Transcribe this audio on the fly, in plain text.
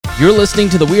You're listening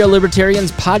to the We Are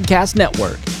Libertarians Podcast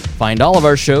Network. Find all of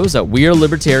our shows at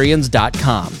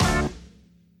wearelibertarians.com.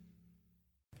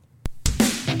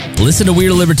 Listen to We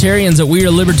Are Libertarians at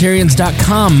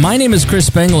wearelibertarians.com. My name is Chris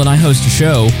Spangle, and I host a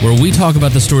show where we talk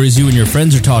about the stories you and your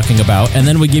friends are talking about, and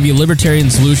then we give you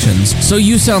libertarian solutions so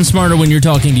you sound smarter when you're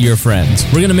talking to your friends.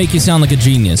 We're going to make you sound like a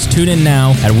genius. Tune in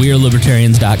now at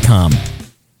wearelibertarians.com.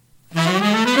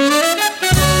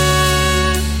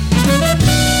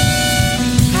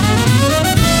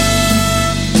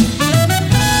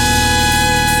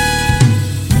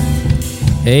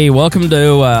 Hey, welcome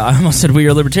to, I almost said We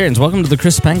Are Libertarians. Welcome to the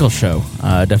Chris Spangle Show.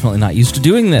 Definitely not used to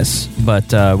doing this,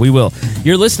 but we will.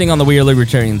 You're listening on the We Are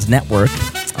Libertarians Network.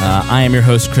 I am your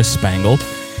host, Chris Spangle.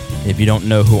 If you don't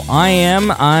know who I am,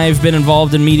 I've been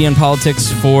involved in media and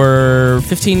politics for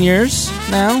 15 years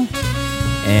now,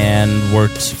 and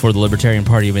worked for the Libertarian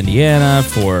Party of Indiana,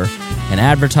 in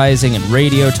advertising and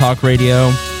radio, talk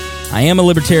radio. I am a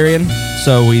libertarian,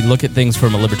 so we look at things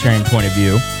from a libertarian point of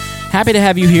view. Happy to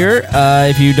have you here.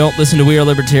 If you don't listen to We Are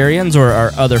Libertarians or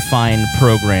our other fine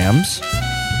programs,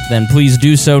 then please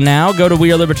do so now. Go to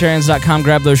wearelibertarians.com,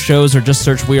 grab those shows, or just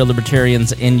search We Are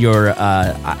Libertarians in your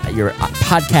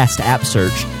podcast app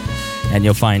search, and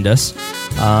you'll find us.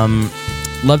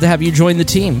 Love to have you join the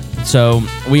team. So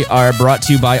we are brought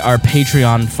to you by our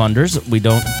Patreon funders.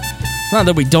 It's not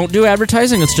that we don't do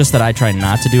advertising, it's just that I try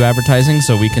not to do advertising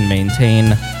so we can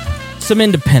maintain some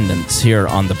independence here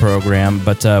on the program,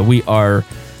 but we are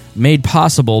made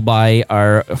possible by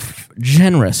our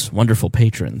generous, wonderful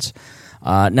patrons.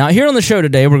 Now, here on the show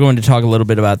today, we're going to talk a little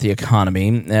bit about the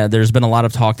economy. There's been a lot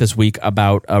of talk this week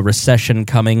about a recession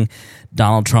coming.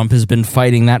 Donald Trump has been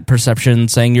fighting that perception,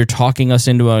 saying you're talking us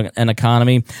into an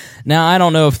economy. Now, I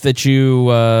don't know if that you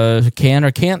can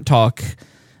or can't talk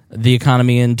the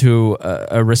economy into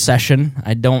a recession.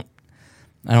 I don't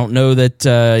know that...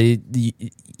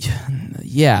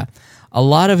 Yeah, a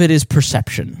lot of it is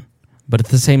perception, but at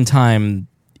the same time,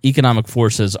 economic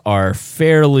forces are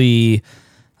fairly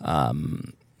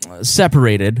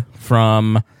separated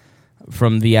from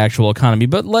the actual economy.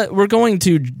 But we're going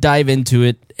to dive into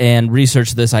it and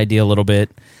research this idea a little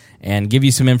bit and give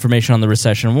you some information on the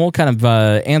recession. We'll kind of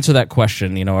answer that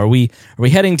question. You know, are we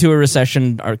heading to a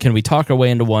recession, or can we talk our way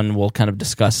into one? We'll kind of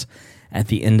discuss at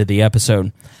the end of the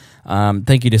episode.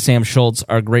 Thank you to Sam Schultz,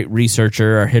 our great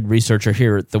researcher, our head researcher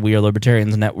here at the We Are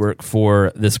Libertarians Network,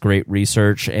 for this great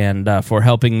research and for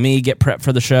helping me get prepped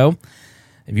for the show.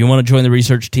 If you want to join the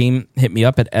research team, hit me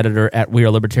up at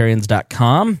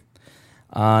editor@wearelibertarians.com.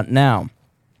 Now,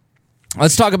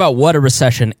 let's talk about what a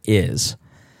recession is.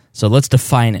 So let's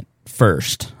define it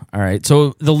first. All right.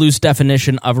 So the loose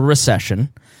definition of a recession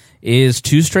is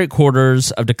 2 straight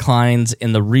quarters of declines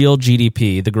in the real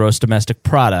GDP, the gross domestic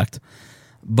product.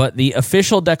 But the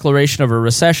official declaration of a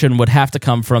recession would have to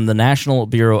come from the National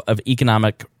Bureau of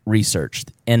Economic Research,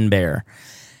 NBER.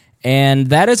 And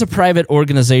that is a private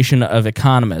organization of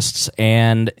economists,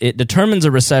 and it determines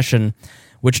a recession,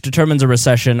 which determines a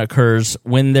recession occurs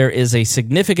when there is a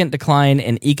significant decline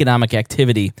in economic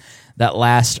activity that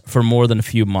lasts for more than a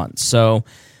few months. So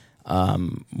I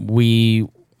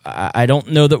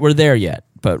don't know that we're there yet,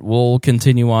 but we'll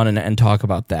continue on and talk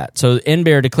about that. So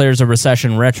NBER declares a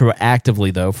recession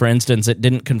retroactively, though. For instance, it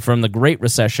didn't confirm the Great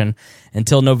Recession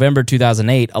until November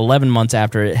 2008, 11 months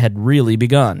after it had really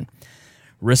begun.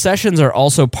 Recessions are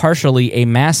also partially a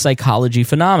mass psychology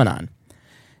phenomenon.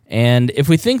 And if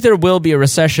we think there will be a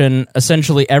recession,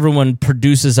 essentially everyone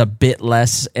produces a bit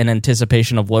less in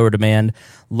anticipation of lower demand.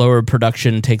 Lower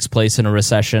production takes place in a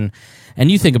recession.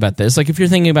 And you think about this, like if you're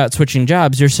thinking about switching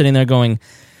jobs, you're sitting there going,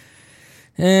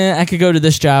 I could go to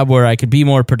this job where I could be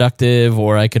more productive,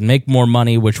 or I could make more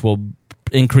money, which will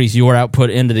increase your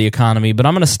output into the economy, but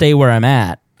I'm going to stay where I'm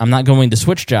at. I'm not going to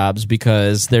switch jobs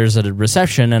because there's a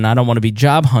recession, and I don't want to be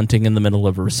job hunting in the middle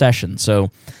of a recession.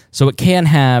 So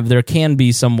there can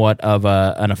be somewhat of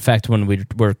an effect when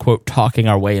we're, quote, talking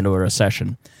our way into a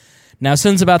recession. Now,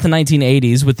 since about the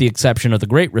 1980s, with the exception of the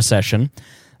Great Recession,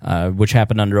 which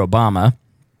happened under Obama,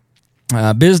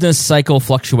 business cycle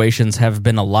fluctuations have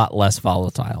been a lot less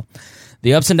volatile.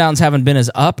 The ups and downs haven't been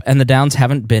as up, and the downs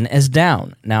haven't been as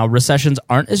down. Now, recessions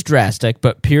aren't as drastic,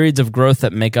 but periods of growth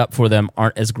that make up for them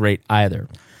aren't as great either.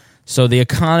 So the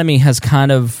economy has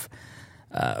kind of...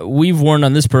 we've warned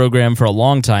on this program for a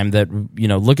long time that,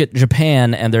 look at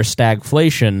Japan and their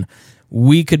stagflation.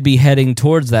 We could be heading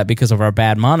towards that because of our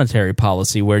bad monetary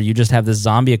policy, where you just have this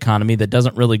zombie economy that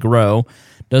doesn't really grow,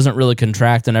 doesn't really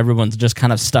contract, and everyone's just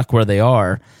kind of stuck where they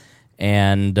are.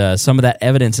 And some of that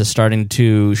evidence is starting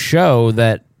to show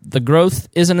that the growth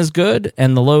isn't as good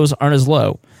and the lows aren't as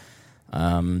low.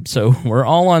 So we're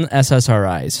all on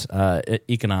SSRIs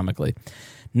economically.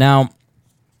 Now,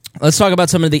 let's talk about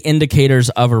some of the indicators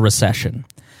of a recession.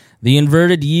 The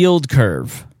inverted yield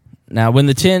curve. Now, when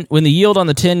the yield on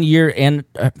the 10-year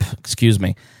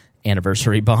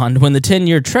anniversary bond, when the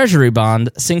 10-year Treasury bond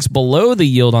sinks below the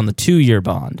yield on the 2-year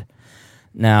bond.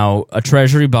 Now, a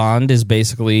Treasury bond is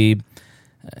basically,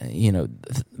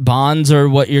 bonds are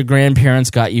what your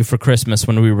grandparents got you for Christmas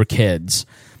when we were kids.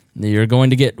 You're going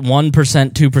to get 1%,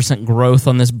 2% growth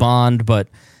on this bond, but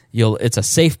it's a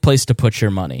safe place to put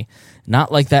your money.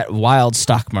 Not like that wild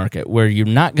stock market where you're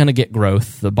not going to get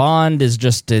growth. The bond is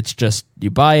just you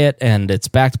buy it and it's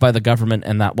backed by the government,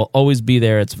 and that will always be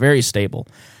there. It's very stable.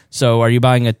 So are you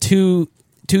buying a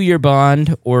two-year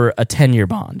bond or a 10-year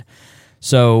bond?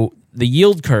 So the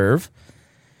yield curve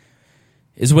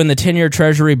is when the 10-year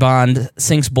Treasury bond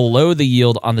sinks below the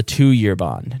yield on the 2-year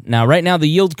bond. Now, right now, the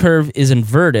yield curve is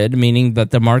inverted, meaning that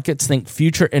the markets think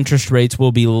future interest rates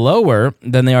will be lower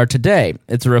than they are today.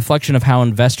 It's a reflection of how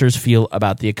investors feel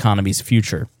about the economy's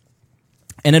future.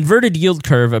 An inverted yield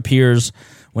curve appears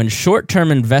when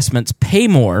short-term investments pay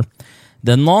more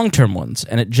than long-term ones,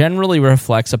 and it generally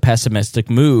reflects a pessimistic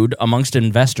mood amongst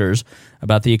investors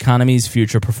about the economy's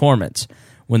future performance.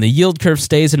 When the yield curve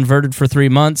stays inverted for 3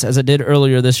 months, as it did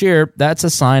earlier this year, that's a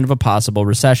sign of a possible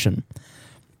recession.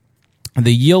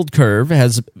 The yield curve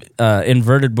has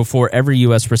inverted before every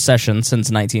U.S. recession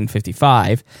since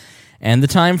 1955, and the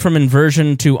time from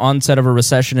inversion to onset of a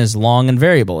recession is long and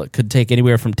variable. It could take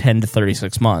anywhere from 10 to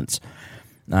 36 months.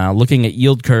 Looking at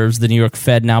yield curves, the New York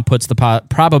Fed now puts the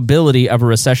probability of a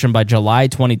recession by July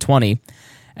 2020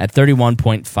 at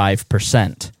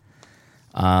 31.5%.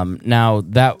 Now,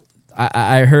 that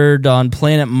I heard on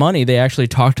Planet Money, they actually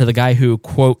talked to the guy who,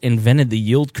 quote, invented the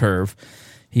yield curve.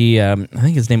 He, I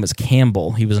think his name was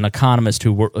Campbell. He was an economist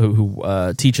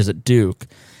who teaches at Duke,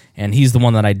 and he's the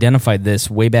one that identified this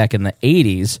way back in the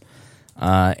 80s,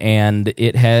 and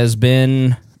it has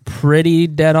been pretty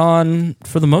dead on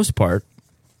for the most part.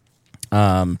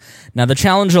 Now, the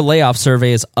Challenger layoff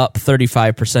survey is up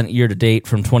 35% year-to-date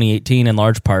from 2018, in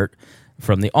large part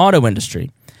from the auto industry.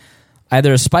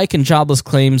 Either a spike in jobless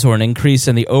claims or an increase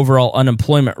in the overall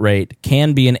unemployment rate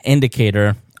can be an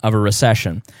indicator of a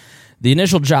recession. The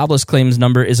initial jobless claims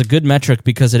number is a good metric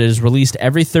because it is released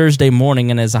every Thursday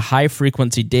morning and is a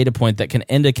high-frequency data point that can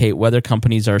indicate whether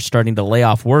companies are starting to lay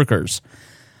off workers.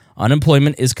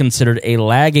 Unemployment is considered a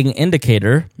lagging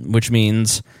indicator, which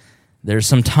means there's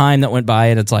some time that went by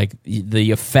and it's like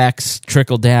the effects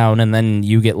trickle down and then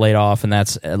you get laid off, and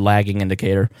that's a lagging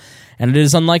indicator. And it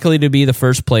is unlikely to be the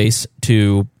first place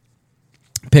to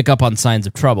pick up on signs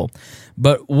of trouble.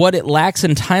 But what it lacks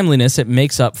in timeliness, it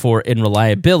makes up for in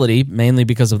reliability, mainly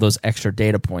because of those extra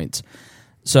data points.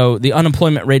 So the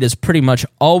unemployment rate is pretty much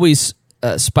always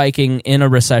spiking in a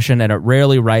recession, and it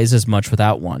rarely rises much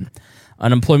without one.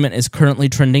 Unemployment is currently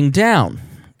trending down.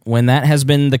 When that has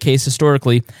been the case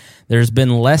historically, there's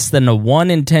been less than a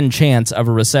 1 in 10 chance of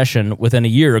a recession within a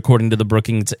year, according to the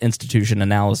Brookings Institution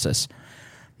analysis.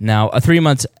 Now,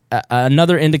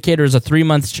 another indicator is a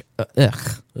 3-month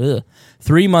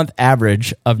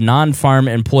average of non-farm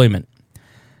employment.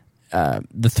 The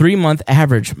 3-month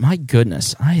average, my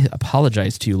goodness, I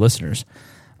apologize to you listeners.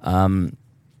 A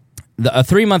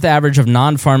 3-month average of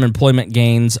non-farm employment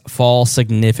gains fall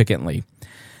significantly.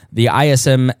 The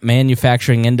ISM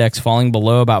Manufacturing Index falling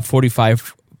below about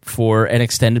 45 for an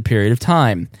extended period of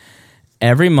time.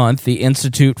 Every month, the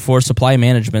Institute for Supply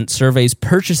Management surveys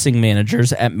purchasing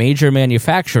managers at major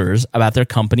manufacturers about their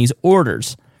company's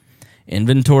orders,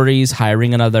 inventories,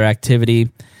 hiring, and other activity,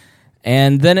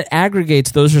 and then it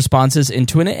aggregates those responses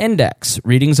into an index.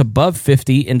 Readings above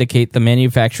 50 indicate the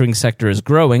manufacturing sector is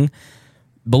growing.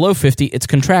 Below 50, it's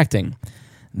contracting.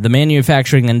 The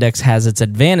manufacturing index has its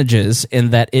advantages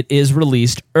in that it is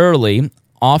released early,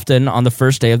 often on the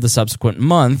first day of the subsequent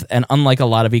month, and unlike a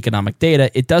lot of economic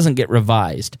data, it doesn't get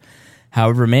revised.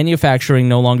 However, manufacturing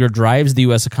no longer drives the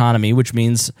U.S. economy, which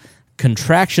means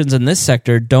contractions in this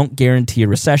sector don't guarantee a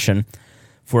recession.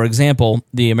 For example,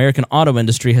 the American auto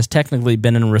industry has technically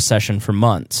been in a recession for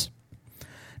months.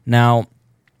 Now,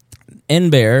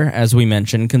 NBER, as we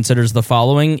mentioned, considers the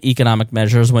following economic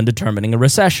measures when determining a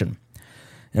recession: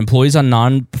 employees on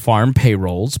non-farm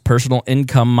payrolls, personal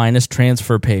income minus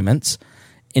transfer payments,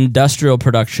 industrial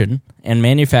production, and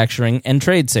manufacturing and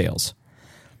trade sales.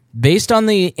 Based on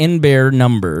the NBER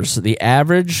numbers, the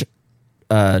average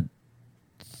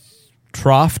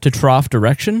trough-to-trough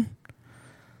direction,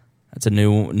 that's a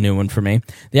new one for me.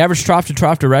 The average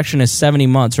trough-to-trough direction is 70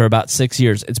 months, or about 6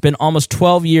 years. It's been almost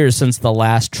 12 years since the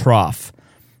last trough.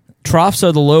 Troughs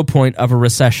are the low point of a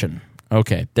recession.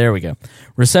 Okay, there we go.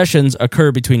 Recessions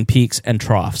occur between peaks and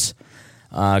troughs.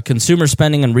 Consumer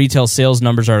spending and retail sales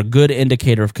numbers are a good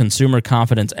indicator of consumer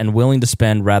confidence and willing to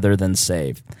spend rather than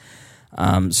save.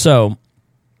 So,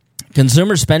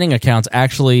 consumer spending accounts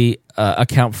actually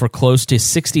account for close to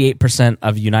 68%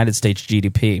 of United States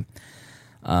GDP.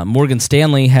 Morgan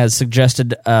Stanley has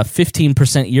suggested a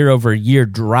 15% year-over-year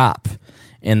drop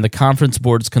in the Conference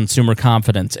Board's Consumer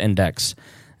Confidence Index,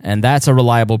 and that's a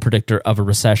reliable predictor of a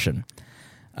recession.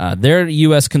 Their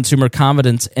U.S. Consumer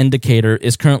Confidence Indicator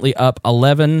is currently up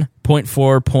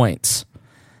 11.4 points.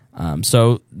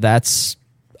 So that's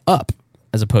up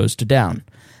as opposed to down.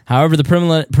 However,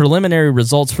 the preliminary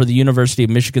results for the University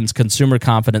of Michigan's Consumer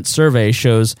Confidence Survey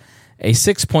shows a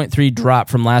 6.3 drop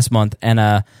from last month and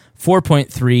a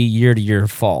 4.3 year-to-year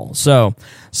fall. So,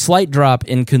 slight drop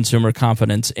in consumer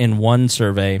confidence in one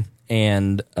survey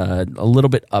and a little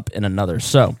bit up in another.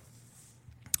 So,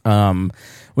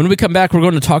 when we come back, we're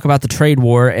going to talk about the trade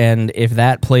war and if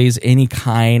that plays any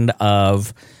kind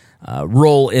of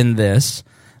role in this.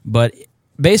 But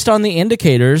based on the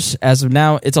indicators, as of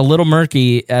now, it's a little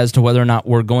murky as to whether or not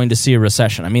we're going to see a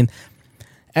recession. I mean,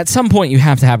 at some point, you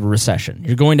have to have a recession.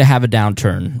 You're going to have a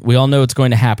downturn. We all know it's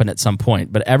going to happen at some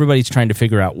point, but everybody's trying to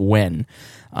figure out when.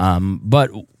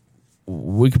 But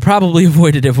we could probably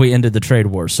avoid it if we ended the trade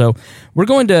war. So we're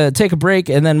going to take a break,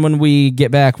 and then when we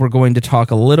get back, we're going to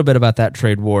talk a little bit about that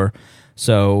trade war.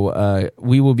 So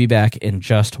we will be back in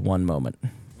just one moment.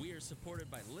 We are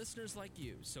supported by listeners like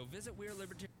you, so visit We Are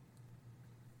Libertarians.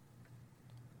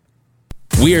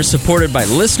 We are supported by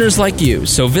listeners like you,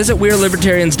 so visit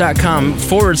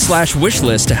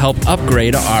wearelibertarians.com/wishlist to help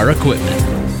upgrade our equipment.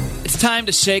 It's time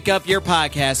to shake up your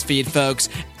podcast feed, folks,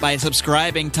 by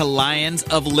subscribing to Lions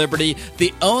of Liberty,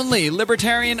 the only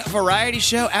libertarian variety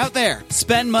show out there.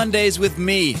 Spend Mondays with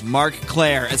me, Mark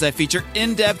Claire, as I feature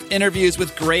in-depth interviews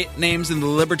with great names in the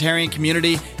libertarian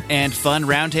community and fun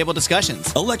roundtable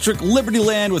discussions. Electric Liberty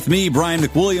Land with me, Brian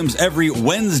McWilliams, every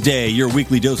Wednesday, your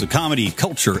weekly dose of comedy,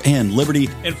 culture, and liberty.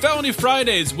 And Felony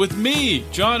Fridays with me,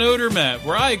 John Odermatt,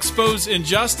 where I expose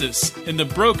injustice in the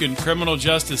broken criminal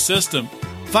justice system.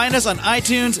 Find us on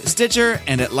iTunes, Stitcher,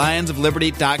 and at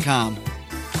lionsofliberty.com.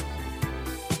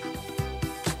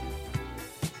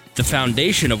 The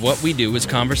foundation of what we do is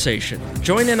conversation.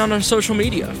 Join in on our social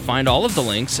media. Find all of the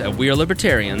links at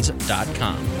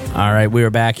wearelibertarians.com. All right, we are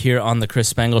back here on the Chris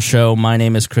Spangle Show. My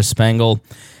name is Chris Spangle,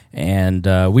 and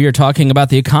we are talking about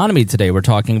the economy today. We're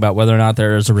talking about whether or not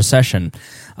there is a recession.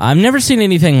 I've never seen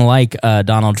anything like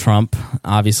Donald Trump.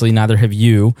 Obviously, neither have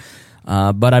you.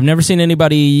 But I've never seen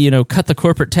anybody, cut the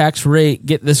corporate tax rate,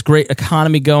 get this great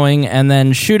economy going, and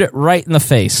then shoot it right in the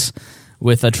face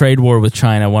with a trade war with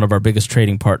China, one of our biggest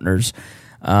trading partners.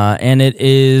 And it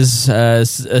is a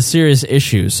serious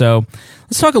issue. So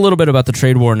let's talk a little bit about the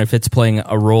trade war and if it's playing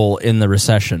a role in the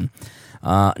recession.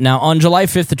 Now, on July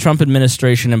 5th, the Trump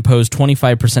administration imposed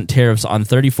 25% tariffs on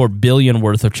 $34 billion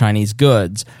worth of Chinese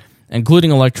goods,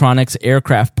 including electronics,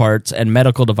 aircraft parts, and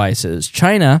medical devices.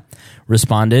 China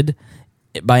responded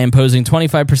by imposing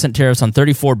 25% tariffs on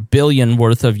 $34 billion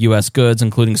worth of U.S. goods,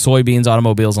 including soybeans,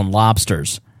 automobiles, and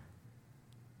lobsters.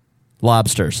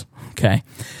 Lobsters, okay.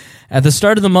 At the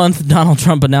start of the month, Donald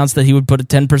Trump announced that he would put a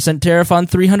 10% tariff on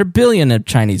 $300 billion of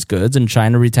Chinese goods, and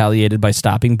China retaliated by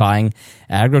stopping buying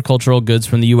agricultural goods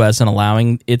from the U.S. and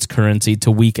allowing its currency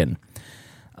to weaken.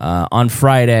 On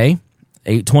Friday,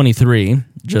 8/23,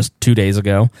 just 2 days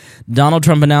ago, Donald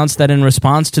Trump announced that in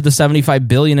response to the $75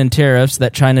 billion in tariffs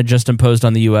that China just imposed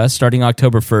on the U.S. starting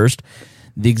October 1st,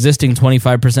 the existing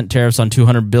 25% tariffs on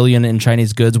 $200 billion in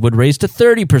Chinese goods would raise to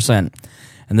 30%,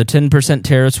 and the 10%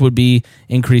 tariffs would be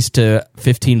increased to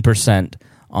 15%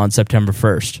 on September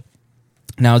 1st.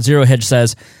 Now, Zero Hedge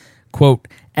says, quote,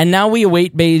 "And now we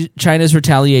await China's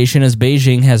retaliation as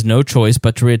Beijing has no choice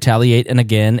but to retaliate and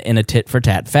again in a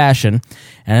tit-for-tat fashion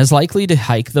and is likely to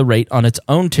hike the rate on its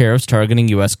own tariffs targeting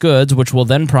U.S. goods, which will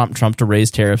then prompt Trump to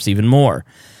raise tariffs even more.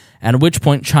 At which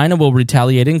point China will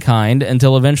retaliate in kind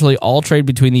until eventually all trade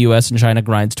between the U.S. and China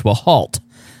grinds to a halt.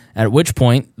 At which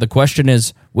point the question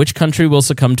is which country will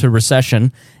succumb to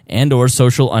recession and or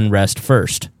social unrest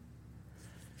first."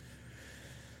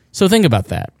 So think about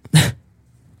that.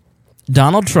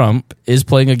 Donald Trump is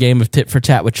playing a game of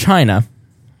tit-for-tat with China,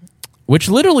 which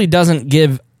literally doesn't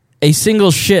give a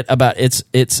single shit about its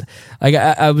like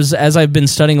I was, as I've been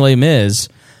studying Les Mis,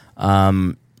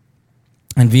 in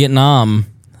Vietnam,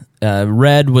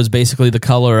 red was basically the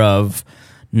color of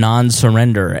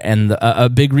non-surrender, and a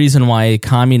big reason why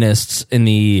communists in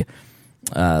the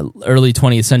early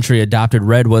 20th century adopted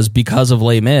red was because of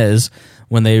Les Mis,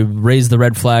 when they raised the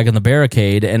red flag on the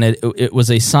barricade, and it was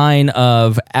a sign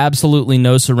of absolutely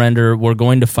no surrender. We're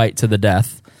going to fight to the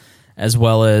death, as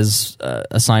well as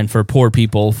a sign for poor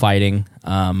people fighting.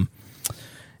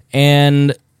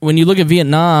 And when you look at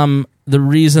Vietnam, the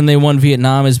reason they won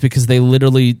Vietnam is because they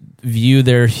literally view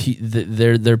their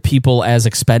people as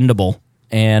expendable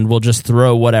and will just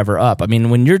throw whatever up. I mean,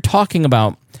 when you're talking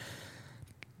about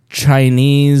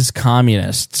Chinese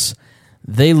communists,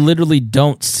 they literally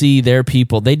don't see their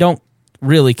people. They don't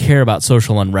really care about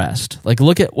social unrest. Like,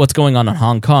 look at what's going on in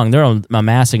Hong Kong. They're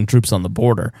amassing troops on the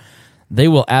border. They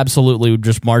will absolutely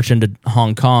just march into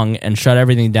Hong Kong and shut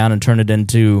everything down and turn it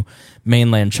into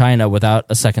mainland China without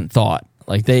a second thought.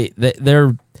 Like, they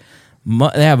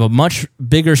have a much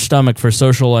bigger stomach for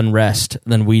social unrest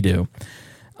than we do.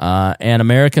 And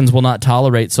Americans will not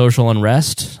tolerate social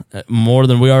unrest more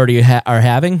than we already are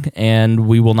having, and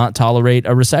we will not tolerate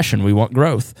a recession. We want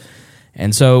growth.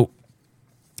 And so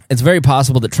it's very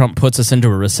possible that Trump puts us into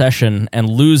a recession and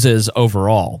loses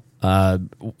overall.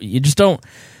 You just don't...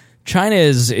 China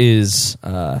is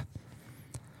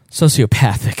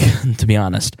sociopathic, to be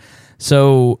honest.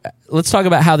 So let's talk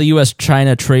about how the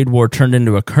U.S.-China trade war turned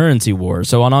into a currency war.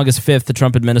 So on August 5th, the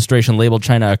Trump administration labeled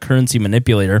China a currency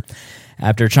manipulator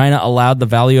after China allowed the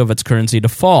value of its currency to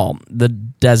fall. The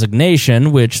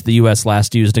designation, which the U.S.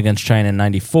 last used against China in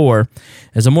 1994,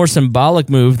 is a more symbolic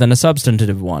move than a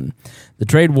substantive one. The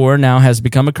trade war now has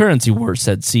become a currency war,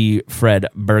 said C. Fred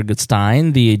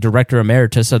Bergstein, the director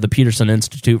emeritus of the Peterson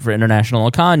Institute for International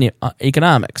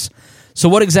Economics. So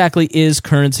what exactly is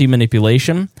currency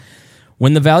manipulation?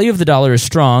 When the value of the dollar is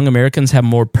strong, Americans have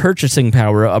more purchasing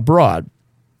power abroad.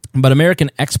 But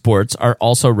American exports are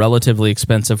also relatively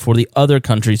expensive for the other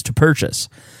countries to purchase.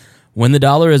 When the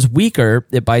dollar is weaker,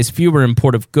 it buys fewer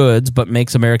imported goods, but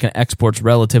makes American exports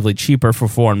relatively cheaper for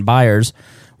foreign buyers,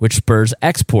 which spurs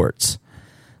exports.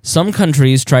 Some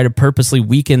countries try to purposely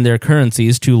weaken their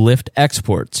currencies to lift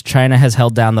exports. China has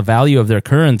held down the value of their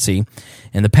currency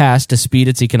in the past to speed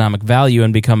its economic value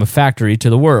and become a factory to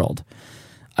the world.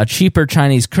 A cheaper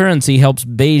Chinese currency helps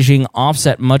Beijing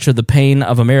offset much of the pain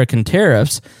of American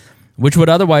tariffs, which would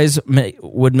otherwise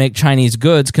would make Chinese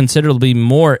goods considerably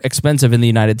more expensive in the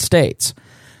United States.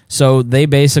 So they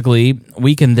basically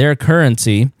weaken their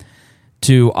currency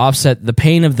to offset the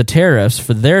pain of the tariffs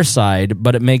for their side,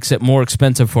 but it makes it more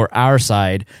expensive for our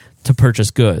side to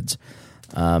purchase goods.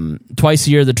 Twice a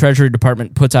year, the Treasury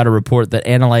Department puts out a report that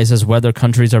analyzes whether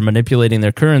countries are manipulating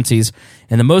their currencies.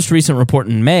 In the most recent report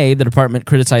in May, the department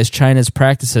criticized China's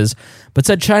practices, but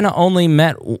said China only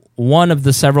met one of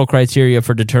the several criteria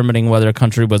for determining whether a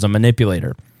country was a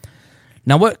manipulator.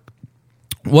 Now, what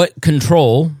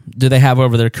control do they have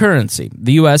over their currency?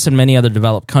 The U.S. and many other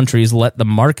developed countries let the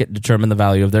market determine the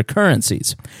value of their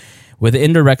currencies, with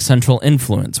indirect central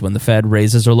influence when the Fed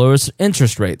raises or lowers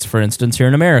interest rates, for instance, here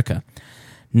in America.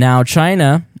 Now,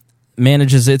 China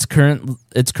manages its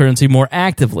currency more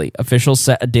actively. Officials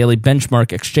set a daily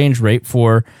benchmark exchange rate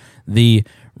for the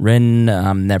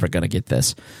I'm never going to get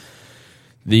this.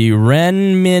 The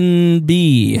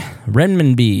renminbi,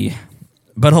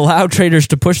 but allow traders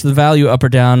to push the value up or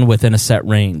down within a set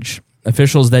range.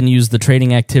 Officials then use the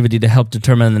trading activity to help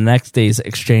determine the next day's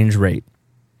exchange rate.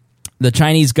 The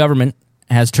Chinese government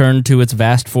has turned to its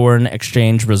vast foreign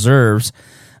exchange reserves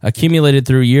accumulated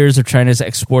through years of China's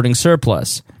exporting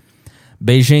surplus.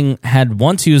 Beijing had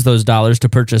once used those dollars to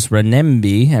purchase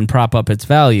renminbi and prop up its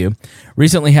value.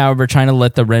 Recently, however, China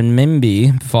let the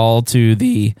renminbi fall to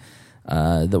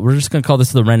we're just going to call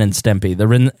this the Ren and Stimpy. The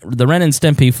Ren and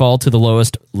Stimpy fall to the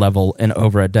lowest level in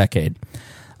over a decade.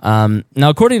 Now,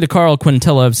 according to Carl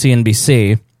Quintilla of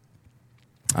CNBC,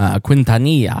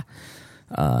 Quintanilla,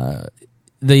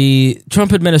 the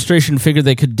Trump administration figured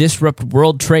they could disrupt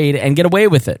world trade and get away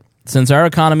with it, since our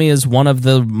economy is one of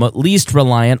the least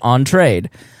reliant on trade.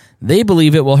 They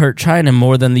believe it will hurt China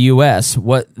more than the U.S.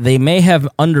 What they may have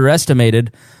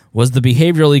underestimated was the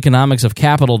behavioral economics of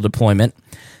capital deployment,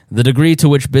 the degree to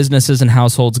which businesses and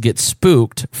households get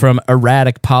spooked from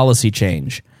erratic policy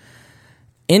change.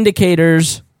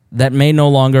 Indicators that may no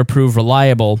longer prove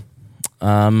reliable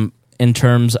in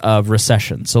terms of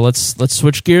recession. So let's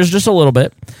switch gears just a little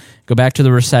bit, go back to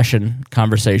the recession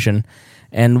conversation.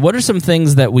 And what are some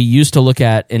things that we used to look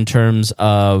at in terms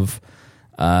of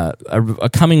a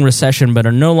coming recession but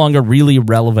are no longer really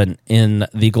relevant in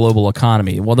the global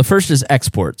economy? Well, the first is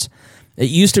exports. It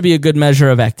used to be a good measure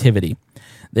of activity.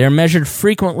 They are measured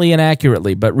frequently and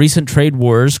accurately, but recent trade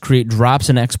wars create drops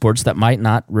in exports that might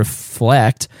not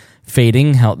reflect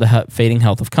fading health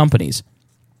of companies.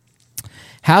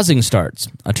 Housing starts,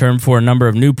 a term for a number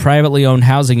of new privately owned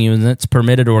housing units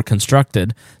permitted or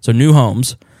constructed, so new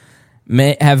homes,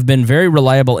 may have been very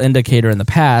reliable indicator in the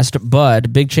past,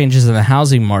 but big changes in the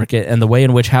housing market and the way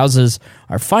in which houses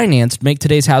are financed make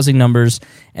today's housing numbers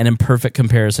an imperfect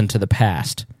comparison to the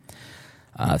past.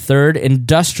 Third,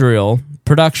 industrial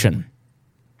production.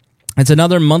 It's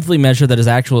another monthly measure that is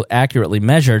accurately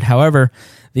measured. However,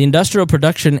 the industrial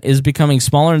production is becoming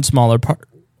smaller and smaller part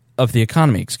of the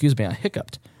economy. Excuse me, I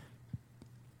hiccuped.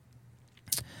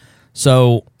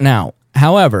 So now,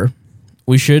 however,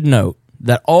 we should note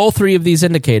that all three of these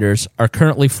indicators are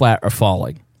currently flat or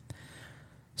falling.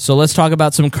 So let's talk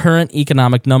about some current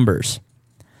economic numbers.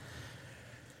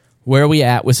 Where are we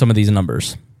at with some of these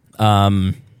numbers?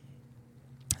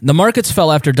 The markets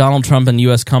fell after Donald Trump and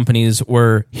U.S. companies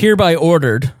were hereby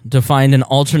ordered to find an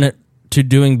alternate to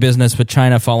doing business with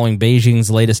China following Beijing's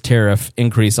latest tariff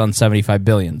increase on $75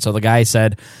 billion. So the guy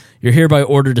said, you're hereby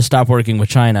ordered to stop working with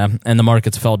China, and the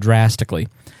markets fell drastically.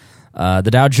 The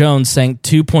Dow Jones sank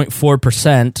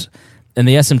 2.4%, and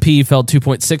the S&P fell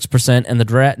 2.6%, and the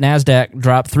NASDAQ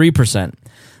dropped 3%.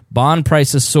 Bond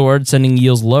prices soared, sending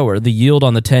yields lower. The yield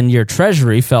on the 10-year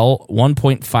Treasury fell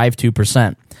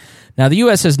 1.52%. Now, the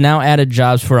U.S. has now added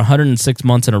jobs for 106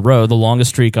 months in a row, the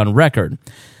longest streak on record.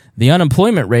 The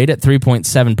unemployment rate at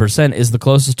 3.7% is the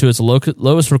closest to its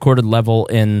lowest recorded level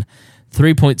in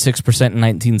 3.6% in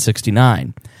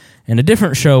 1969. In a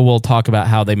different show, we'll talk about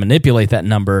how they manipulate that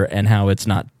number and how it's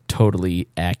not totally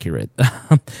accurate.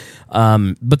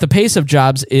 But the pace of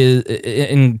jobs is,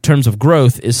 in terms of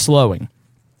growth, is slowing.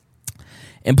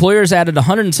 Employers added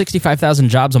 165,000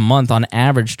 jobs a month on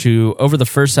average to over the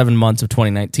first 7 months of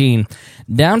 2019,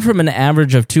 down from an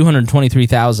average of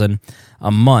 223,000 a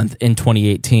month in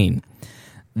 2018.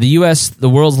 The U.S., the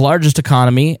world's largest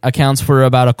economy, accounts for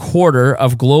about a quarter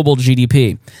of global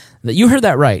GDP. You heard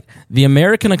that right. The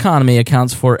American economy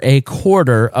accounts for a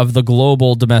quarter of the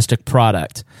global domestic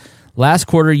product. Last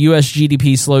quarter, U.S.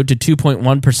 GDP slowed to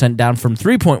 2.1%, down from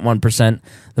 3.1%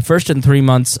 the first 3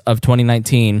 months of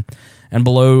 2019, and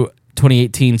below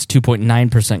 2018's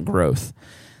 2.9% growth.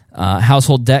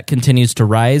 Household debt continues to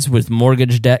rise, with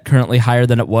mortgage debt currently higher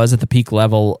than it was at the peak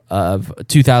level of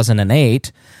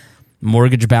 2008.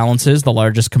 Mortgage balances, the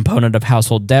largest component of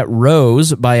household debt,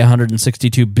 rose by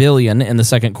 $162 billion in the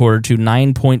second quarter to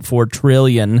 $9.4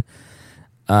 trillion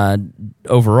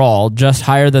overall, just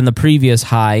higher than the previous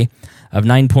high of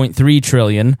 $9.3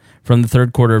 trillion from the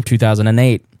third quarter of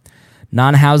 2008.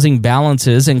 Non-housing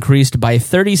balances increased by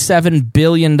 $37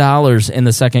 billion in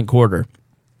the second quarter,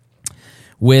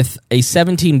 with a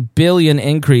 $17 billion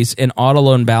increase in auto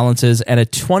loan balances and a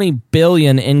 $20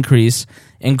 billion increase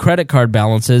in credit card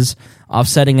balances,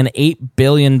 offsetting an $8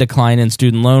 billion decline in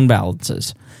student loan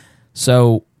balances.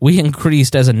 So we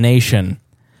increased as a nation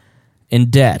in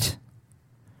debt,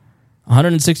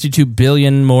 $162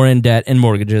 billion more in debt in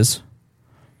mortgages,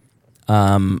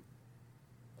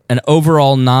 an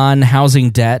overall non-housing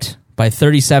debt by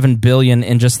 $37 billion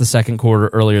in just the second quarter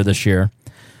earlier this year.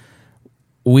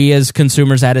 We as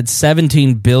consumers added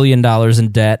 $17 billion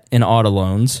in debt in auto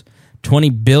loans,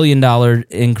 $20 billion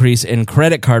increase in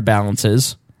credit card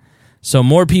balances. So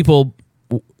more people,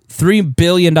 $3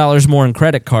 billion more in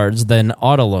credit cards than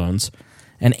auto loans,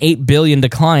 an $8 billion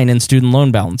decline in student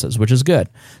loan balances, which is good.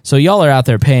 So y'all are out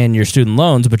there paying your student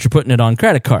loans, but you're putting it on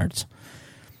credit cards.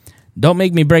 Don't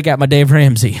make me break out my Dave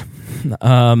Ramsey.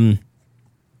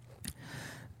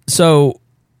 So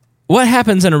what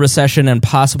happens in a recession and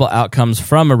possible outcomes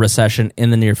from a recession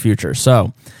in the near future?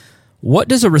 So what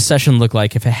does a recession look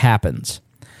like if it happens?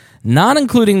 Not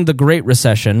including the Great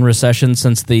Recession, recessions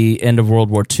since the end of World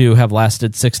War II have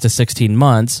lasted 6 to 16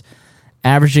 months,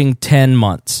 averaging 10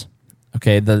 months.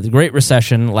 Okay, the Great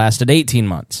Recession lasted 18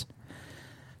 months.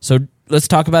 So let's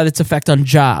talk about its effect on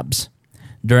jobs.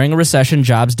 During a recession,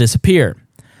 jobs disappear.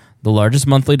 The largest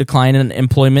monthly decline in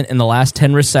employment in the last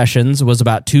 10 recessions was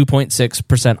about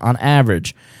 2.6% on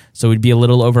average. So we'd be a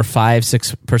little over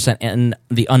 5-6% in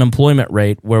the unemployment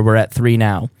rate, where we're at 3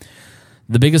 now.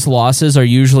 The biggest losses are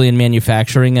usually in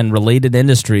manufacturing and related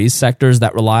industries, sectors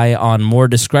that rely on more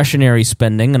discretionary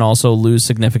spending and also lose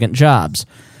significant jobs.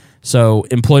 So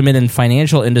employment in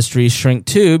financial industries shrink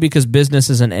too because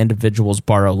businesses and individuals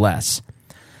borrow less.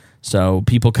 So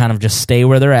people kind of just stay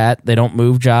where they're at. They don't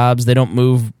move jobs. They don't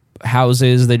move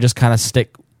houses. They just kind of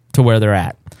stick to where they're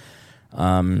at.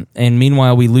 And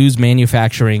meanwhile, we lose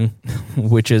manufacturing,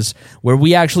 which is where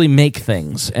we actually make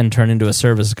things and turn into a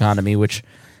service economy, which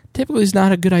typically is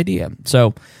not a good idea.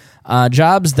 So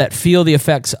jobs that feel the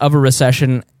effects of a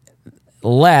recession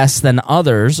less than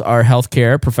others are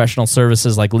healthcare, professional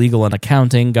services like legal and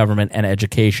accounting, government, and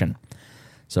education.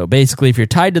 So basically, if you're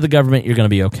tied to the government, you're going to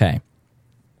be okay.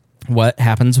 What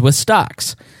happens with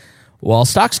stocks? While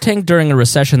stocks tank during a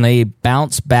recession, they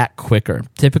bounce back quicker.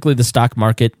 Typically, the stock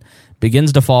market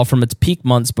begins to fall from its peak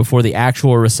months before the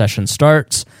actual recession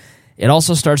starts. It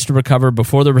also starts to recover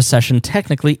before the recession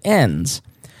technically ends.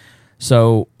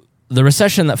 So the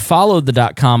recession that followed the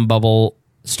dot-com bubble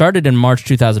started in March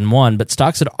 2001, but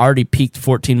stocks had already peaked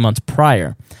 14 months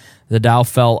prior. The Dow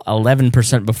fell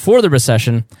 11% before the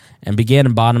recession and began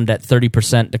and bottomed at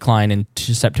 30% decline in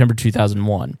September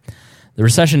 2001. The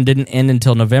recession didn't end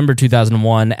until November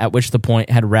 2001, at which the point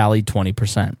had rallied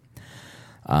 20%.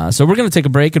 So we're going to take a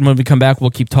break, and when we come back, we'll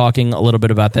keep talking a little bit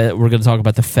about that. We're going to talk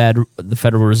about the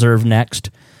Federal Reserve next,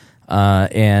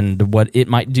 and what it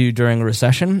might do during a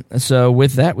recession. So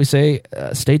with that, we say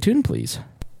stay tuned, please.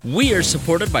 We are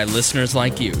supported by listeners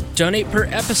like you. Donate per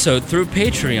episode through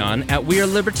Patreon at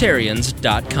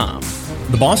WeAreLibertarians.com.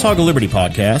 The Boss Hog of Liberty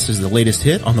podcast is the latest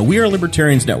hit on the We Are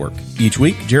Libertarians network. Each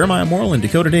week, Jeremiah Morrill and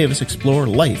Dakota Davis explore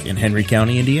life in Henry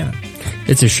County, Indiana.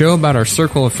 It's a show about our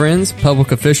circle of friends,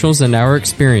 public officials, and our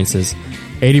experiences.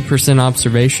 80%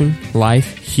 observation,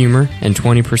 life, humor, and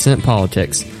 20%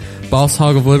 politics. Boss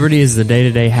Hog of Liberty is the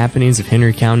day-to-day happenings of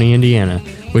Henry County, Indiana,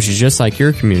 which is just like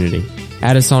your community.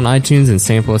 Add us on iTunes and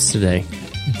sample us today.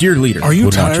 Dear leader, are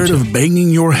you tired of banging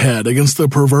your head against the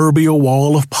proverbial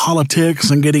wall of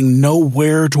politics and getting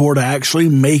nowhere toward actually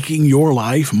making your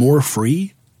life more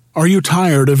free? Are you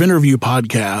tired of interview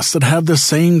podcasts that have the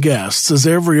same guests as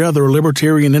every other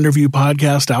libertarian interview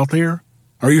podcast out there?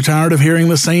 Are you tired of hearing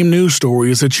the same news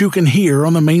stories that you can hear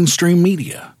on the mainstream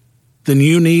media? Then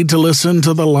you need to listen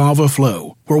to The Lava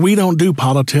Flow, where we don't do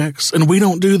politics and we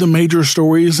don't do the major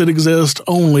stories that exist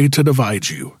only to divide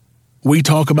you. We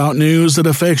talk about news that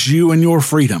affects you and your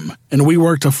freedom, and we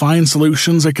work to find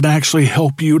solutions that can actually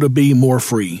help you to be more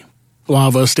free.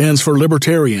 LAVA stands for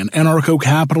Libertarian,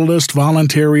 Anarcho-Capitalist,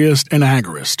 Voluntarist, and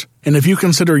Agorist. And if you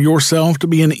consider yourself to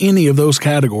be in any of those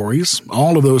categories,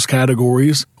 all of those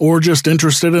categories, or just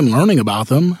interested in learning about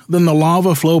them, then the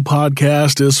Lava Flow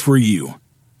podcast is for you.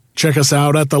 Check us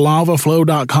out at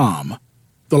thelavaflow.com.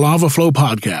 The Lava Flow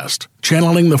podcast,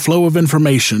 channeling the flow of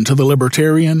information to the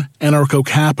libertarian,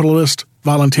 anarcho-capitalist,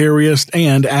 voluntarist,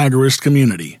 and agorist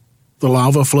community.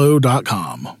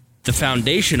 thelavaflow.com. The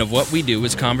foundation of what we do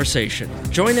is conversation.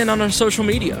 Join in on our social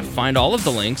media. Find all of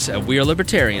the links at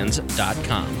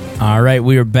wearelibertarians.com. All right,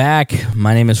 we are back.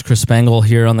 My name is Chris Spangle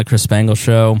here on The Chris Spangle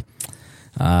Show.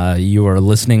 You are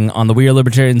listening on the We Are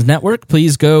Libertarians Network.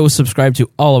 Please go subscribe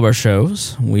to all of our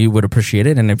shows. We would appreciate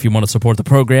it. And if you want to support the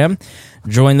program,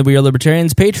 join the We Are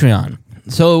Libertarians Patreon.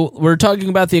 So we're talking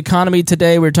about the economy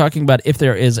today. We're talking about if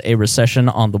there is a recession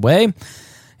on the way.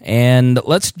 And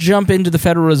let's jump into the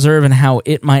Federal Reserve and how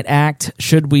it might act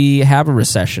should we have a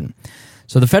recession.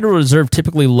 So the Federal Reserve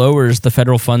typically lowers the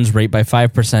federal funds rate by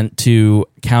 5% to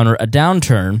counter a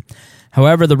downturn.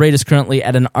 However, the rate is currently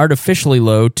at an artificially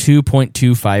low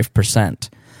 2.25%,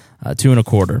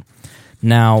 2.25%.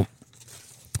 Now,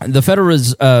 the Federal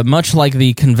Reserve, much like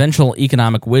the conventional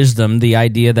economic wisdom, the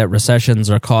idea that recessions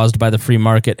are caused by the free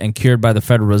market and cured by the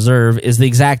Federal Reserve is the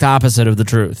exact opposite of the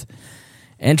truth.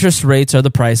 Interest rates are the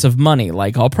price of money.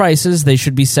 Like all prices, they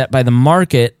should be set by the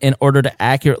market in order to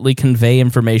accurately convey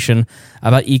information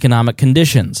about economic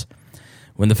conditions.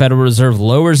 When the Federal Reserve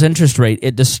lowers interest rate,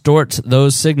 it distorts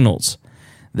those signals.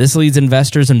 This leads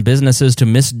investors and businesses to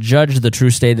misjudge the true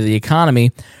state of the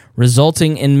economy,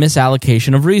 resulting in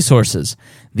misallocation of resources.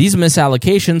 These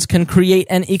misallocations can create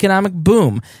an economic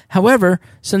boom. However,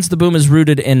 since the boom is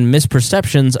rooted in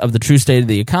misperceptions of the true state of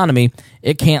the economy,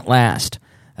 it can't last.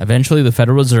 Eventually, the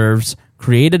Federal Reserve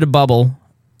created a bubble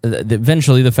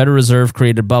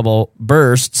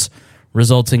bursts,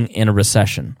 resulting in a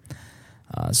recession.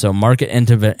 So market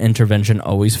intervention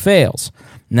always fails.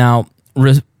 Now,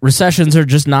 recessions are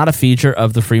just not a feature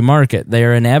of the free market. They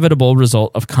are an inevitable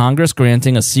result of Congress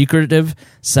granting a secretive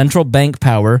central bank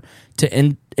power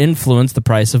to influence the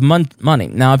price of money.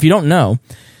 Now, if you don't know,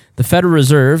 the Federal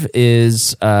Reserve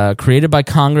is created by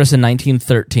Congress in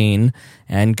 1913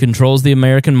 and controls the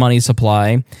American money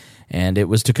supply, and it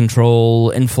was to control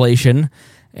inflation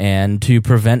and to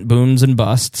prevent booms and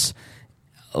busts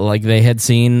like they had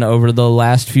seen over the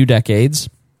last few decades.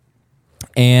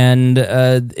 And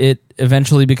it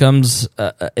eventually becomes,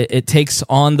 it takes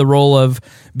on the role of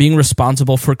being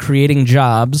responsible for creating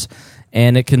jobs,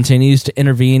 and it continues to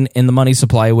intervene in the money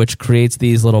supply, which creates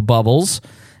these little bubbles,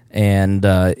 and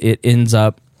it ends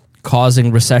up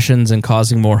causing recessions and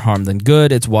causing more harm than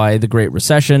good. It's why the Great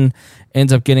Recession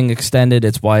ends up getting extended.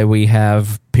 It's why we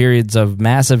have periods of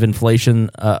massive inflation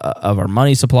of our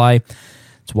money supply.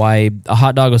 It's It's why a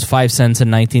hot dog was 5 cents in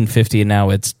 1950 and now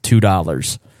it's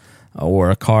 $2.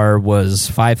 Or a car was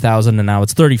 $5,000 and now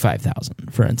it's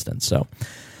 $35,000, for instance. So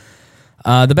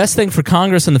the best thing for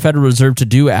Congress and the Federal Reserve to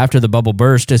do after the bubble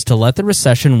burst is to let the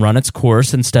recession run its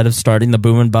course instead of starting the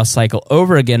boom and bust cycle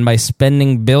over again by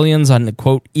spending billions on,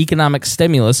 quote, economic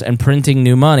stimulus and printing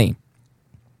new money.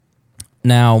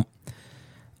 Now,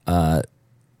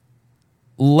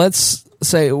 let's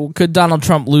say, could Donald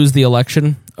Trump lose the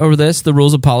election over this? The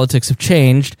rules of politics have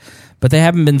changed, but they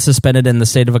haven't been suspended, and the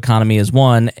state of economy is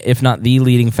one, if not the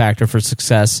leading factor for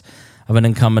success of an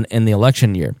incumbent in the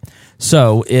election year.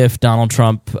 So if Donald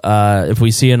Trump, if we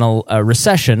see a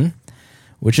recession,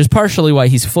 which is partially why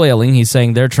he's flailing, he's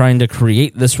saying they're trying to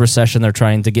create this recession, they're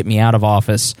trying to get me out of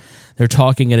office, they're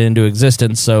talking it into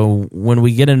existence, so when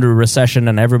we get into a recession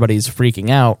and everybody's freaking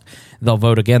out, they'll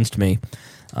vote against me.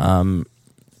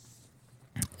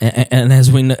 And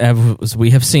as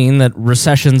we have seen, that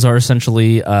recessions are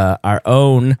essentially our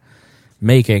own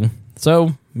making,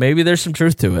 so maybe there's some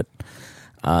truth to it.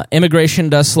 Immigration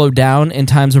does slow down in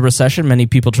times of recession. Many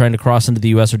people trying to cross into the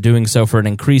U.S. are doing so for an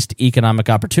increased economic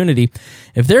opportunity.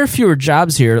 If there are fewer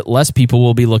jobs here, less people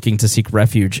will be looking to seek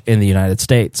refuge in the United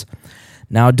States.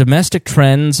 Now, domestic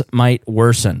trends might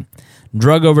worsen.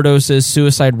 Drug overdoses,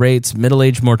 suicide rates,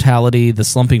 middle-age mortality, the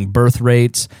slumping birth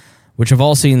rates, which have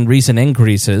all seen recent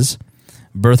increases,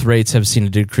 birth rates have seen a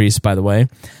decrease, by the way,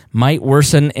 might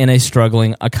worsen in a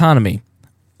struggling economy.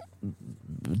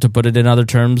 To put it in other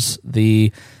terms,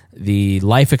 the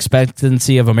life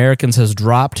expectancy of Americans has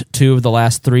dropped 2 of the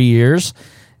last 3 years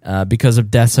because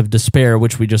of deaths of despair,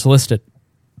 which we just listed.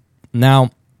 Now,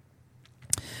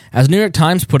 as New York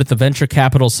Times put it, the venture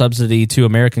capital subsidy to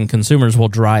American consumers will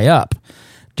dry up.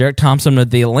 Derek Thompson of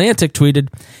The Atlantic tweeted,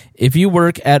 "If you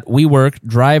work at WeWork,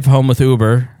 drive home with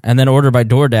Uber, and then order by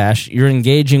DoorDash, you're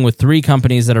engaging with 3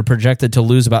 companies that are projected to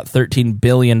lose about $13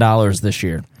 billion this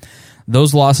year.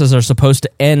 Those losses are supposed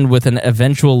to end with an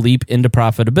eventual leap into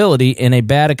profitability. In a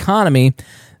bad economy,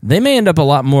 they may end up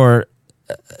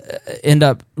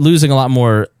losing a lot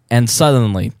more and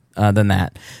suddenly than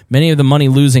that. Many of the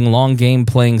money-losing, long-game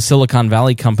playing Silicon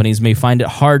Valley companies may find it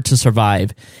hard to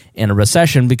survive in a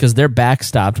recession because they're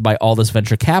backstopped by all this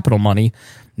venture capital money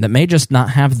that may just not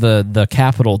have the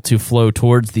capital to flow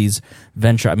towards these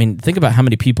venture. I mean, think about how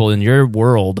many people in your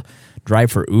world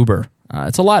drive for Uber.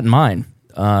 It's a lot in mine.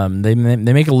 They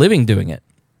make a living doing it.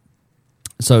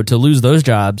 So to lose those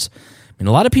jobs, I mean,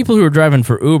 a lot of people who are driving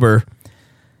for Uber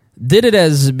did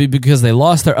it because they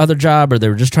lost their other job or they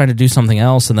were just trying to do something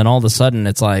else, and then all of a sudden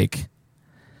it's like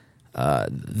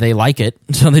they like it,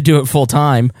 so they do it full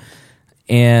time.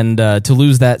 And to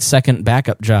lose that second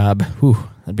backup job,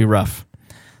 that'd be rough.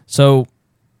 So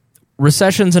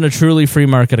recessions in a truly free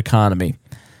market economy.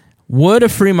 Would a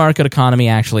free market economy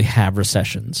actually have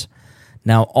recessions?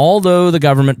 Now, although the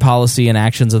government policy and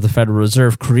actions of the Federal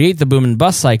Reserve create the boom and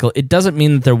bust cycle, it doesn't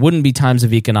mean that there wouldn't be times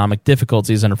of economic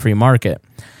difficulties in a free market.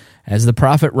 As the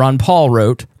prophet Ron Paul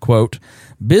wrote, quote,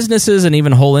 "Businesses and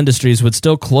even whole industries would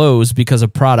still close because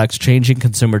of products changing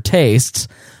consumer tastes.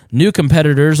 New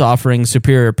competitors offering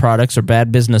superior products or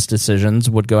bad business decisions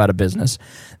would go out of business.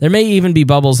 There may even be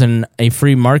bubbles in a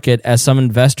free market as some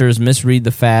investors misread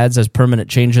the fads as permanent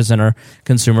changes in our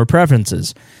consumer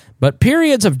preferences. But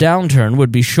periods of downturn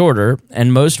would be shorter,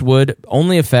 and most would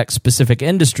only affect specific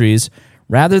industries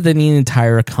rather than the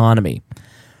entire economy.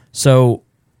 So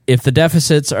if the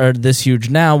deficits are this huge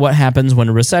now, what happens when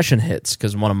a recession hits?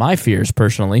 Because one of my fears,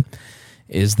 personally,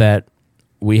 is that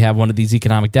we have one of these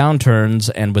economic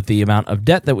downturns, and with the amount of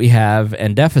debt that we have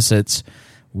and deficits,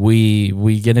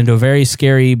 we get into a very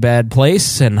scary, bad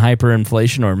place, and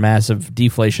hyperinflation or massive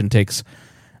deflation takes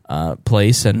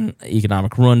place, and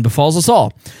economic ruin befalls us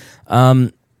all.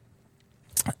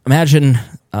 Imagine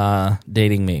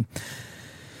dating me.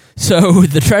 So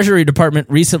the Treasury Department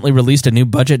recently released a new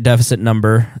budget deficit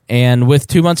number, and with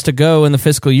 2 months to go in the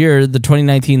fiscal year, the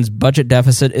 2019's budget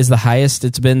deficit is the highest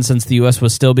it's been since the U.S.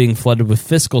 was still being flooded with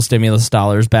fiscal stimulus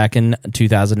dollars back in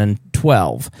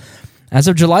 2012. As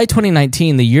of July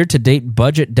 2019, the year-to-date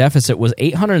budget deficit was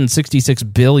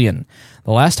 $866 billion.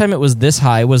 The last time it was this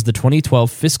high was the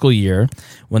 2012 fiscal year,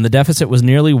 when the deficit was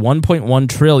nearly $1.1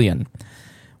 trillion.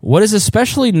 What is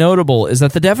especially notable is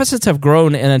that the deficits have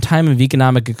grown in a time of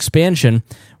economic expansion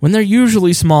when they're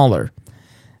usually smaller.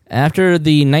 After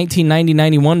the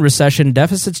 1990-91 recession,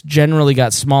 deficits generally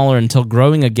got smaller until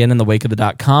growing again in the wake of the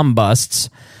dot-com busts.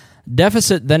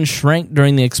 Deficit then shrank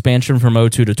during the expansion from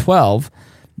 2002 to 12.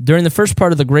 During the first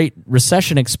part of the Great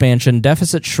Recession expansion,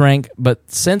 deficits shrank, but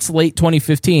since late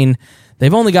 2015,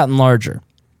 they've only gotten larger.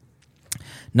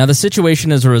 Now, the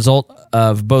situation is a result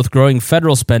of both growing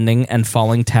federal spending and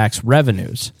falling tax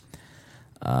revenues.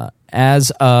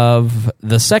 As of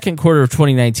the second quarter of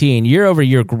 2019,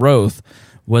 year-over-year growth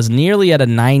was nearly at a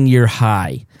 9-year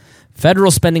high.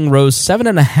 Federal spending rose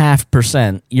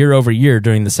 7.5% year-over-year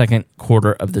during the second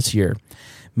quarter of this year.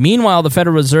 Meanwhile, the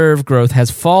Federal Reserve growth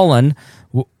has fallen,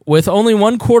 with only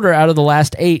 1 quarter out of the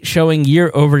last 8 showing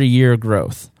year-over-year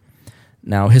growth.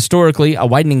 Now, historically, a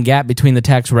widening gap between the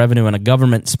tax revenue and a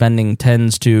government spending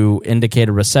tends to indicate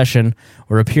a recession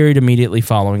or a period immediately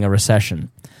following a recession.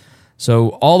 So,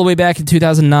 all the way back in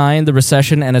 2009, the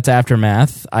recession and its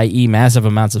aftermath, i.e. massive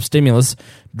amounts of stimulus,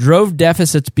 drove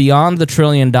deficits beyond the $1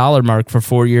 trillion mark for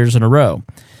 4 years in a row.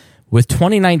 With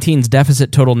 2019's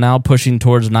deficit total now pushing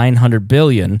towards $900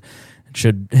 billion, it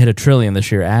should hit $1 trillion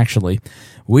this year, actually,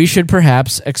 we should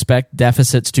perhaps expect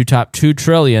deficits to top $2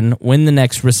 trillion when the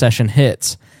next recession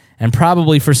hits, and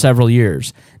probably for several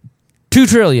years. $2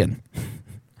 trillion.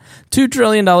 $2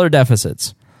 trillion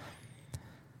deficits.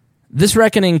 This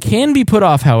reckoning can be put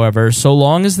off, however, so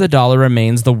long as the dollar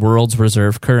remains the world's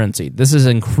reserve currency. This is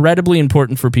incredibly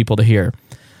important for people to hear.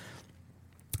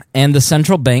 And the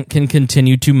central bank can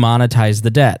continue to monetize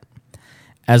the debt.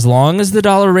 As long as the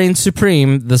dollar reigns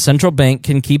supreme, the central bank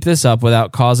can keep this up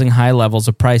without causing high levels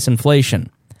of price inflation.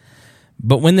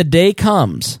 But when the day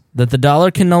comes that the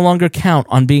dollar can no longer count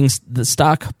on being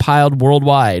stockpiled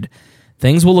worldwide,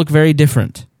 things will look very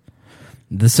different.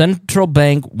 The central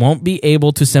bank won't be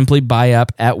able to simply buy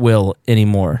up at will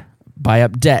anymore, buy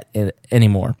up debt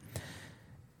anymore.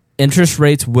 Interest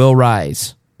rates will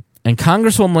rise, and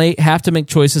Congress will have to make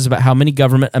choices about how many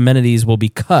government amenities will be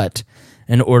cut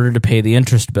in order to pay the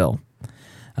interest bill.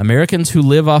 Americans who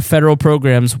live off federal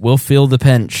programs will feel the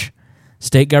pinch.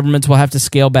 State governments will have to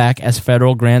scale back as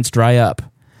federal grants dry up.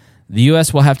 The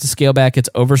U.S. will have to scale back its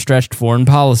overstretched foreign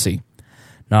policy.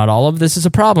 Not all of this is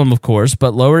a problem, of course,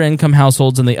 but lower-income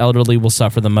households and the elderly will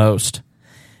suffer the most.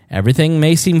 Everything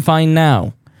may seem fine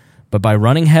now, but by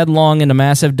running headlong into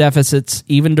massive deficits,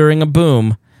 even during a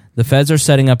boom, the feds are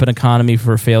setting up an economy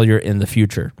for failure in the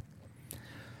future.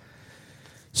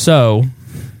 So,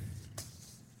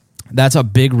 that's a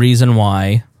big reason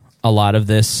why a lot of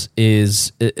this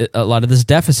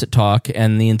deficit talk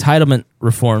and the entitlement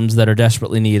reforms that are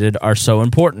desperately needed are so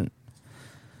important.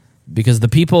 Because the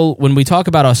people, when we talk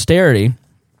about austerity,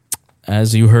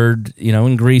 as you heard,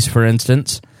 in Greece, for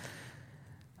instance,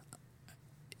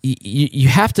 you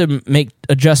have to make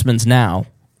adjustments now,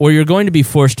 or you're going to be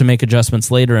forced to make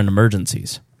adjustments later in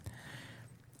emergencies.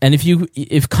 And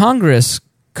if Congress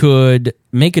could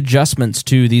make adjustments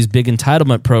to these big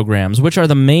entitlement programs, which are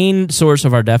the main source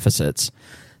of our deficits,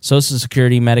 Social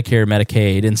Security, Medicare,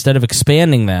 Medicaid, instead of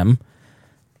expanding them,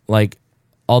 like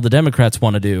all the Democrats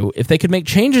want to do, if they could make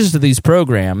changes to these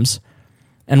programs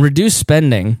and reduce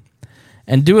spending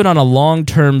and do it on a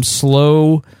long-term,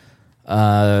 slow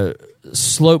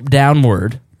slope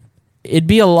downward, it'd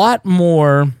be a lot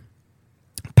more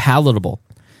palatable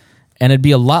and it'd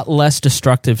be a lot less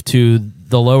destructive to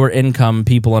the lower-income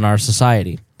people in our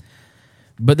society.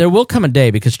 But there will come a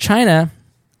day, because China,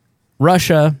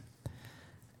 Russia,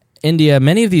 India,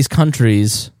 many of these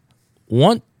countries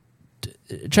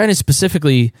China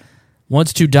specifically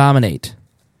wants to dominate.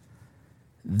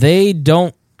 They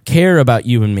don't care about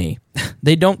you and me.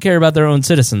 They don't care about their own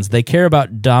citizens. They care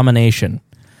about domination.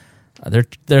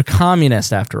 They're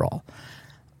communist, after all.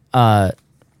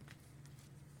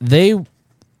 They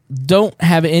don't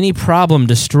have any problem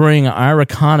destroying our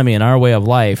economy and our way of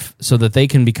life so that they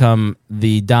can become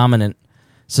the dominant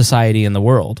society in the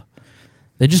world.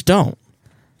 They just don't.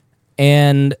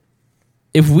 And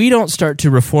if we don't start to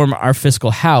reform our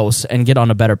fiscal house and get on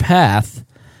a better path,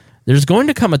 there's going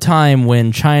to come a time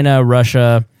when China,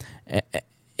 Russia,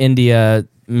 India,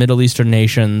 Middle Eastern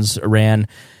nations, Iran,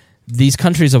 these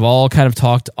countries have all kind of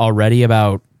talked already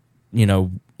about,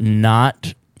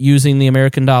 not using the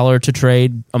American dollar to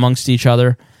trade amongst each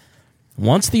other.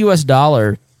 Once the U.S.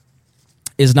 dollar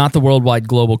is not the worldwide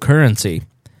global currency,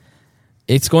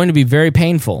 it's going to be very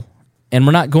painful. And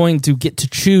we're not going to get to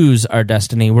choose our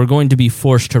destiny. We're going to be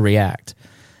forced to react.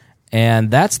 And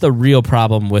that's the real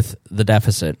problem with the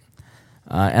deficit.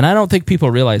 And I don't think people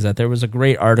realize that. There was a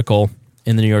great article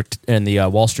in the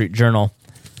Wall Street Journal.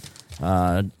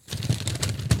 Duddle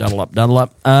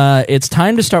up. It's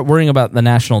time to start worrying about the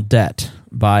national debt,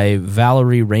 by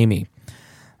Valerie Ramey.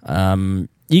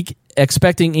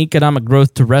 Expecting economic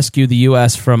growth to rescue the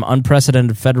U.S. from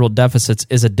unprecedented federal deficits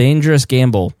is a dangerous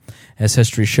gamble, as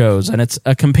history shows. And it's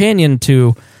a companion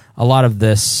to a lot of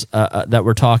this that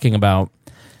we're talking about.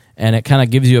 And it kind of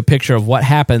gives you a picture of what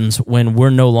happens when we're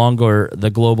no longer the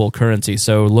global currency.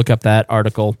 So look up that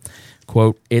article.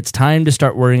 quote, "It's time to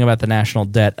start worrying about the national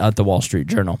debt," at the Wall Street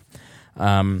Journal.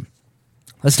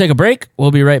 Let's take a break. We'll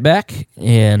be right back,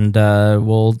 and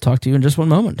we'll talk to you in just one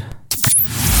moment.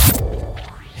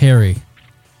 Harry,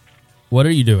 what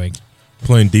are you doing?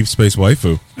 Playing Deep Space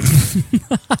Waifu.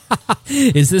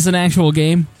 Is this an actual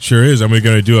game? Sure is. I'm going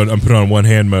to do it. I'm putting on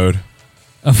one-hand mode.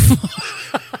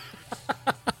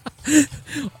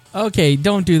 Okay,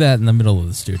 don't do that in the middle of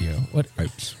the studio. What?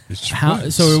 How?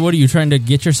 So what are you trying to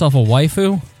get yourself a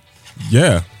waifu?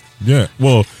 Yeah.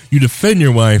 Well, you defend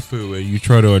your waifu and you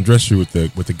try to undress her with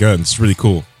the gun. It's really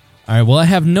cool. All right, well, I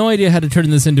have no idea how to turn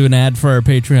this into an ad for our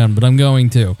Patreon, but I'm going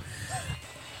to.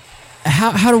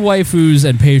 How do waifus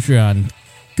and Patreon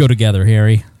go together,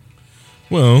 Harry?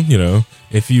 Well,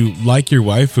 if you like your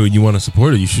waifu and you want to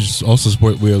support it, you should also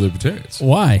support We Are Libertarians.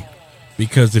 Why?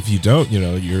 Because if you don't,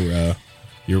 your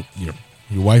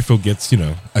waifu gets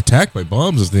attacked by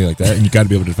bombs and things like that, and you got to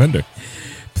be able to defend her.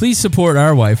 Please support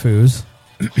our waifus.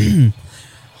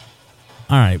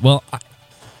 All right, well,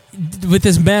 with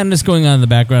this madness going on in the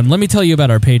background, let me tell you about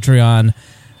our Patreon.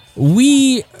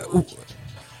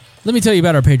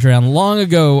 Long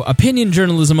ago, opinion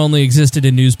journalism only existed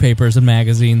in newspapers and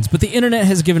magazines, but the internet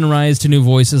has given rise to new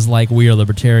voices like We Are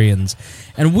Libertarians.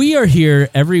 And we are here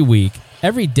every week,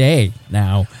 every day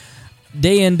now,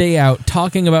 day in, day out,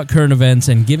 talking about current events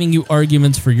and giving you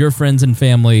arguments for your friends and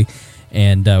family.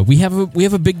 And we have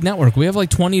a big network. We have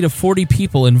like 20 to 40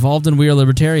 people involved in We Are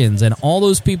Libertarians, and all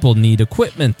those people need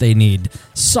equipment. They need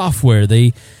software.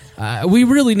 We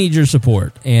really need your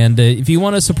support. And if you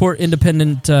want to support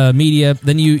independent media,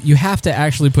 then you have to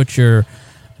actually put your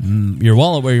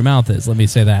wallet where your mouth is. Let me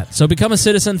say that. So become a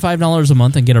citizen, $5 a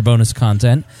month, and get our bonus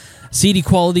content, CD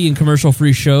quality and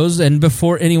commercial-free shows, and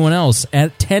before anyone else.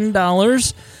 At $10,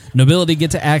 Nobility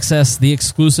get to access the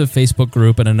exclusive Facebook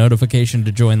group and a notification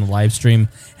to join the live stream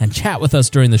and chat with us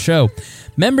during the show.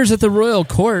 Members at the Royal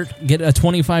Court get a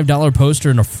 $25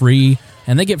 poster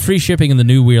and they get free shipping in the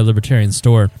new We Are Libertarian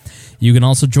store. You can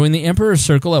also join the Emperor's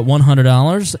Circle at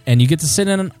 $100, and you get to sit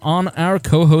in on our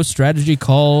co-host strategy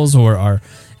calls or our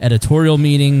editorial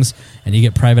meetings, and you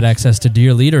get private access to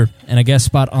Dear Leader and a guest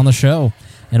spot on the show.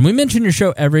 And we mention your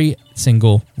show every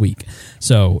single week.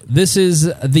 So this is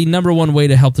the number one way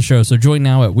to help the show. So join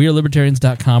now at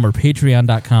wearelibertarians.com or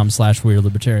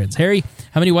patreon.com/wearelibertarians. Harry,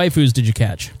 how many waifus did you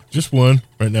catch? Just one.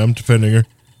 Right now I'm defending her.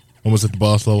 Almost at the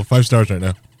boss level. 5 stars right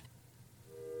now.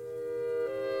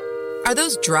 Are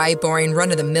those dry, boring,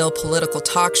 run-of-the-mill political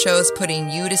talk shows putting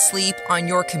you to sleep on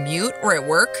your commute or at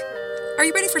work? Are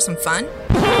you ready for some fun?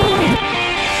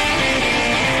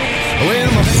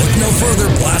 Look no further.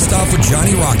 Blast Off with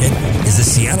Johnny Rocket is a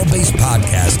Seattle-based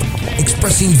podcast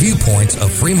expressing viewpoints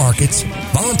of free markets,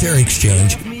 voluntary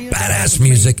exchange, badass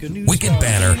music, wicked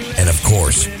banner, and of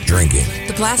course, drinking.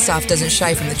 The Blast Off doesn't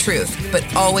shy from the truth, but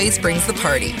always brings the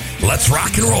party. Let's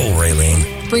rock and roll,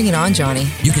 Raylene. Bring it on, Johnny.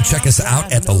 You can check us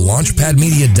out at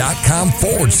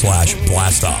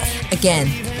thelaunchpadmedia.com/blastoff.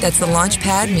 Again, that's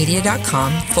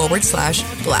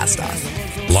thelaunchpadmedia.com/blastoff.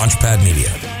 Launchpad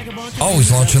Media.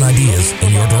 Always launching ideas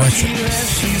in your direction.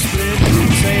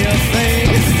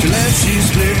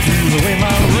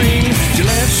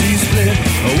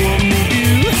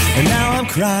 And now I'm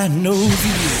crying over you.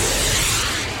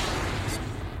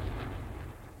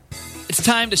 It's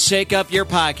time to shake up your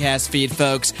podcast feed,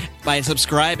 folks, by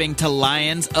subscribing to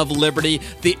Lions of Liberty,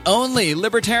 the only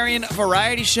libertarian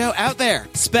variety show out there.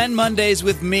 Spend Mondays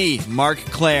with me, Mark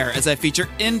Claire, as I feature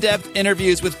in-depth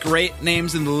interviews with great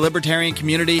names in the libertarian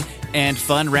community and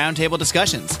fun roundtable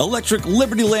discussions. Electric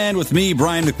Liberty Land with me,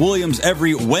 Brian McWilliams,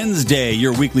 every Wednesday,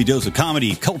 your weekly dose of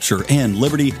comedy, culture, and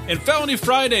liberty. And Felony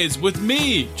Fridays with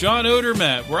me, John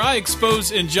Odermatt, where I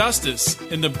expose injustice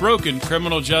in the broken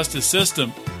criminal justice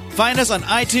system. Find us on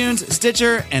iTunes,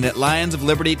 Stitcher, and at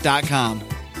lionsofliberty.com.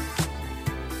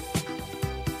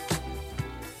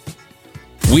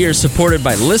 We are supported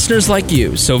by listeners like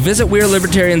you, so visit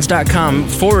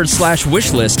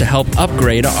wearelibertarians.com/wishlist to help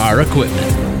upgrade our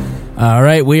equipment. All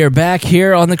right, we are back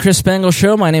here on the Chris Spangle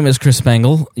Show. My name is Chris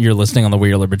Spangle. You're listening on the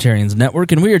We Are Libertarians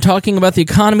Network, and we are talking about the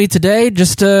economy today.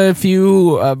 Just kind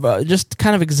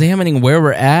of examining where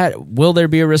we're at. Will there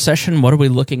be a recession? What are we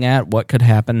looking at? What could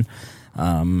happen?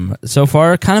 So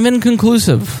far, kind of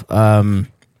inconclusive. But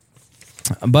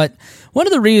one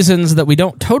of the reasons that we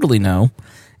don't totally know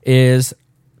is,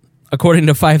 according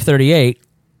to 538,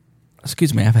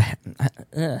 excuse me, I have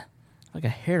like a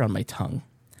hair on my tongue.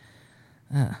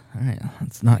 All right,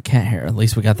 it's not cat hair. At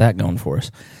least we got that going for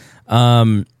us.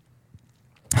 I'm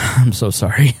so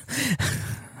sorry.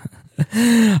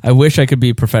 I wish I could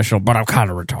be professional, but I'm kind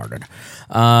of retarded,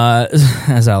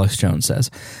 as Alex Jones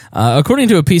says. According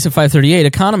to a piece of 538,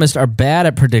 economists are bad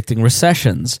at predicting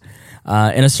recessions.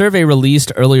 In a survey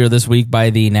released earlier this week by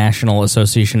the National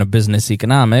Association of Business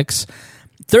Economics,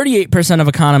 38% of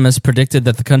economists predicted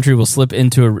that the country will slip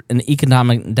into an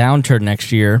economic downturn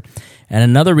next year, and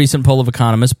another recent poll of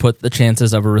economists put the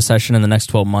chances of a recession in the next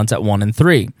 12 months at 1 in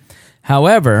 3.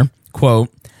 However, quote,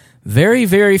 very,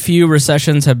 very few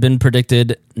recessions have been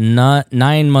predicted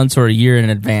 9 months or a year in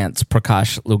advance,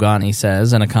 Prakash Lugani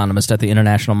says, an economist at the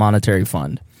International Monetary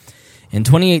Fund. In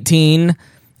 2018,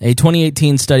 a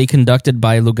 2018 study conducted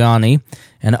by Lugani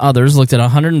and others looked at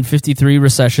 153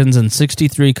 recessions in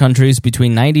 63 countries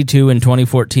between 92 and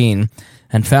 2014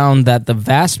 and found that the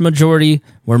vast majority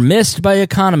were missed by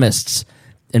economists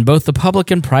in both the public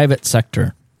and private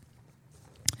sector.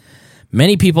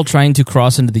 Many people trying to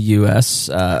cross into the U.S.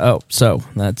 So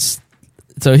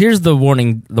here's the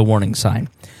warning sign,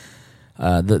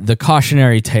 the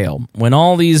cautionary tale. When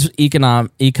all these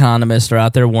economists are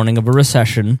out there warning of a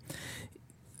recession,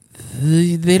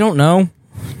 they don't know.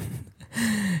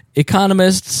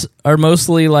 Economists are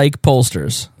mostly like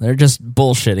pollsters. They're just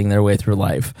bullshitting their way through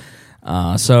life.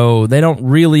 So they don't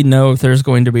really know if there's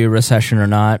going to be a recession or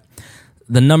not.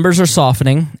 The numbers are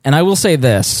softening. And I will say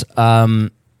this.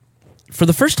 For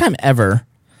the first time ever,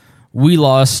 we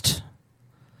lost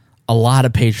a lot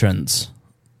of patrons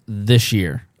this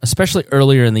year, especially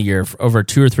earlier in the year, for over a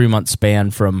 2 or 3 month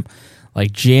span from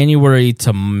like January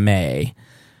to May.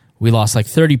 We lost like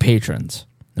 30 patrons.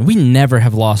 And we never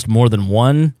have lost more than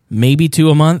 1, maybe 2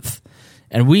 a month.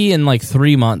 And we, in like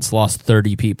 3 months, lost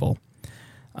 30 people.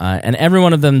 And every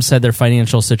one of them said their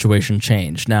financial situation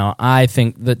changed. Now, I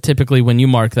think that typically when you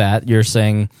mark that, you're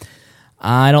saying,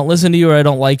 I don't listen to you, or I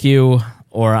don't like you,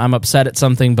 or I'm upset at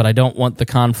something, but I don't want the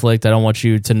conflict. I don't want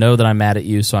you to know that I'm mad at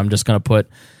you, so I'm just going to put,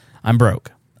 I'm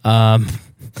broke.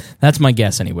 That's my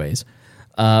guess anyways.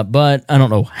 But I don't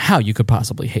know how you could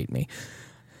possibly hate me.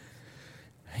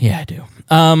 Yeah, I do.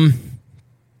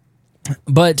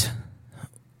 But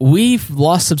we've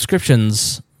lost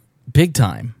subscriptions big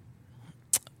time.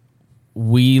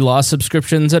 We lost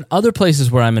subscriptions at other places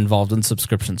where I'm involved in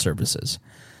subscription services.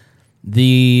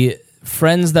 The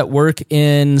friends that work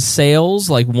in sales,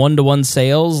 like one-to-one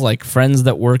sales, like friends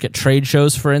that work at trade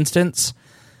shows, for instance,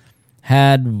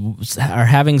 are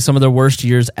having some of their worst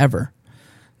years ever.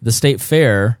 The state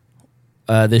fair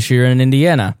this year in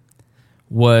Indiana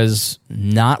was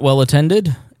not well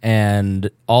attended, and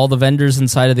all the vendors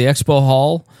inside of the expo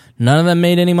hall, none of them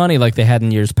made any money like they had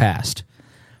in years past.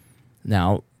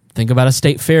 Now, think about a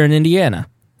state fair in Indiana.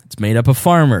 It's made up of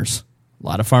farmers. A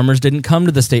lot of farmers didn't come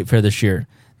to the state fair this year.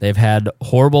 They've had a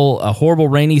horrible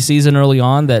rainy season early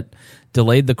on that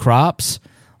delayed the crops,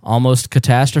 almost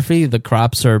catastrophe. The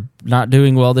crops are not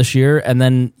doing well this year, and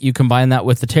then you combine that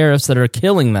with the tariffs that are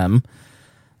killing them.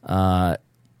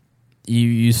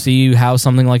 You see how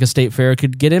something like a state fair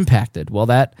could get impacted. Well,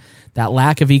 that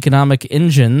lack of economic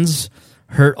engines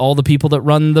hurt all the people that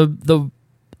run the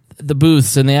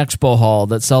booths in the expo hall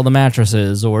that sell the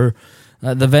mattresses, or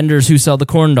the vendors who sell the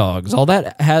corn dogs. All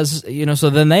that has, so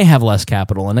then they have less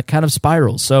capital, and it kind of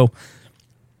spirals. So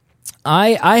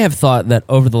I have thought that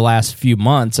over the last few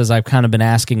months, as I've kind of been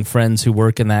asking friends who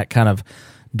work in that kind of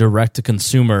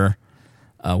direct-to-consumer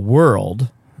world,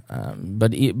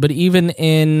 but even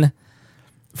in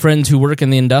friends who work in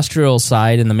the industrial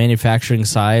side, in the manufacturing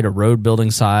side, or road building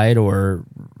side, or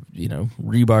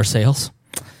rebar sales,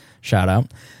 shout out,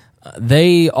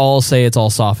 they all say it's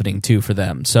all softening too for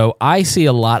them. So I see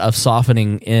a lot of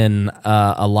softening in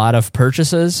a lot of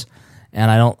purchases, and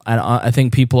I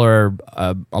think people are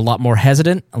a lot more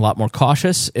hesitant, a lot more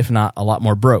cautious, if not a lot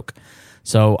more broke.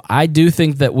 So I do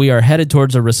think that we are headed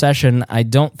towards a recession. I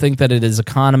don't think that it is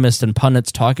economists and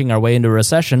pundits talking our way into a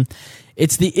recession.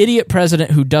 It's the idiot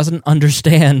president who doesn't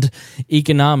understand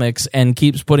economics and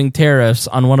keeps putting tariffs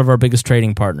on one of our biggest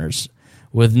trading partners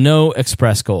with no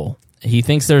express goal. He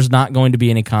thinks there's not going to be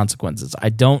any consequences. I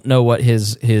don't know what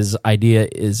his idea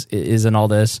is in all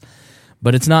this,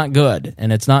 but it's not good,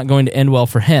 and it's not going to end well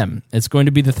for him. It's going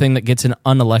to be the thing that gets him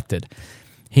unelected.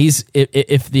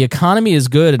 If the economy is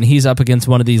good and he's up against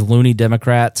one of these loony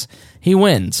Democrats, he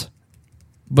wins.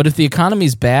 But if the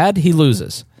economy's bad, he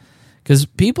loses. Because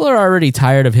people are already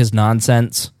tired of his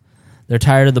nonsense. They're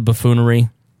tired of the buffoonery.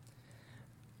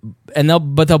 And they'll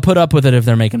put up with it if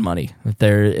they're making money, if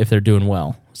they're doing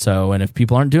well. So, and if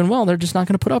people aren't doing well, they're just not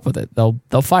going to put up with it.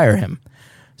 They'll fire him.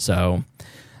 So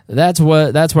that's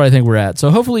where I think we're at.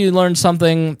 So hopefully you learned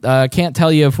something. Can't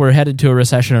tell you if we're headed to a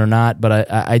recession or not,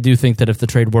 but I do think that if the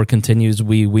trade war continues,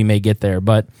 we may get there.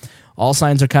 But all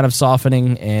signs are kind of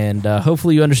softening, and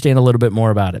hopefully you understand a little bit more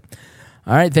about it.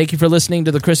 All right, thank you for listening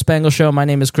to the Chris Spangle Show. My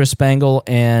name is Chris Spangle,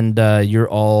 and you're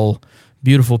all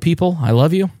beautiful people. I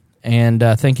love you, and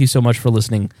thank you so much for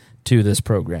listening to this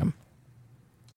program.